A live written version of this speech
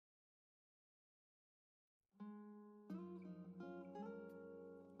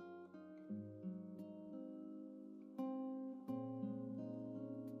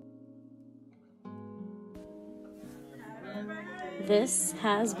This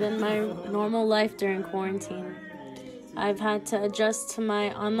has been my normal life during quarantine. I've had to adjust to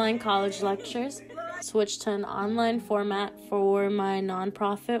my online college lectures, switch to an online format for my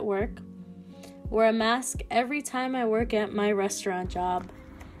nonprofit work, wear a mask every time I work at my restaurant job,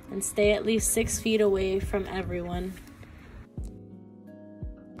 and stay at least 6 feet away from everyone.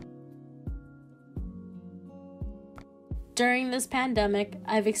 During this pandemic,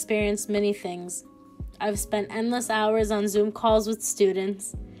 I've experienced many things. I've spent endless hours on Zoom calls with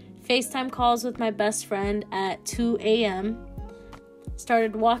students, FaceTime calls with my best friend at 2 a.m.,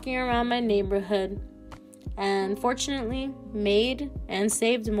 started walking around my neighborhood, and fortunately made and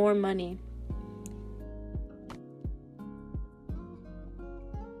saved more money.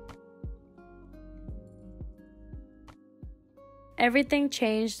 Everything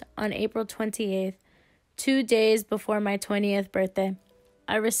changed on April 28th, 2 days before my 20th birthday.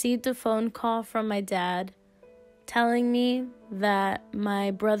 I received a phone call from my dad telling me that my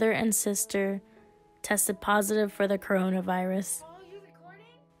brother and sister tested positive for the coronavirus.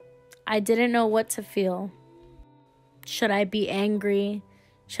 I didn't know what to feel. Should I be angry?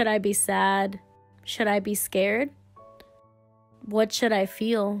 Should I be sad? Should I be scared? What should I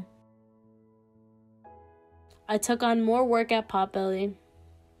feel? I took on more work at Potbelly,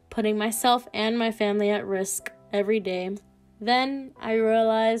 putting myself and my family at risk every day. Then I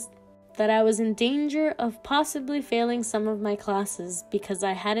realized that I was in danger of possibly failing some of my classes because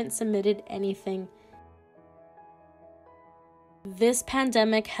I hadn't submitted anything. This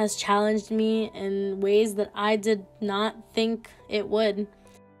pandemic has challenged me in ways that I did not think it would.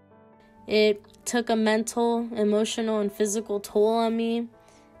 It took a mental, emotional, and physical toll on me.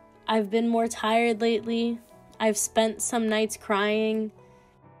 I've been more tired lately. I've spent some nights crying.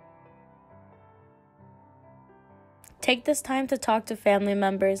 Take this time to talk to family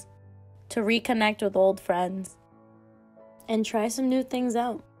members, to reconnect with old friends, and try some new things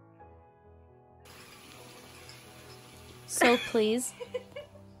out. So please,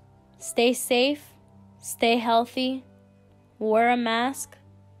 stay safe, stay healthy, wear a mask,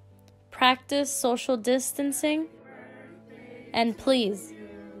 practice social distancing, and please,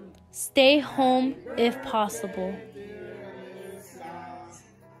 stay home if possible.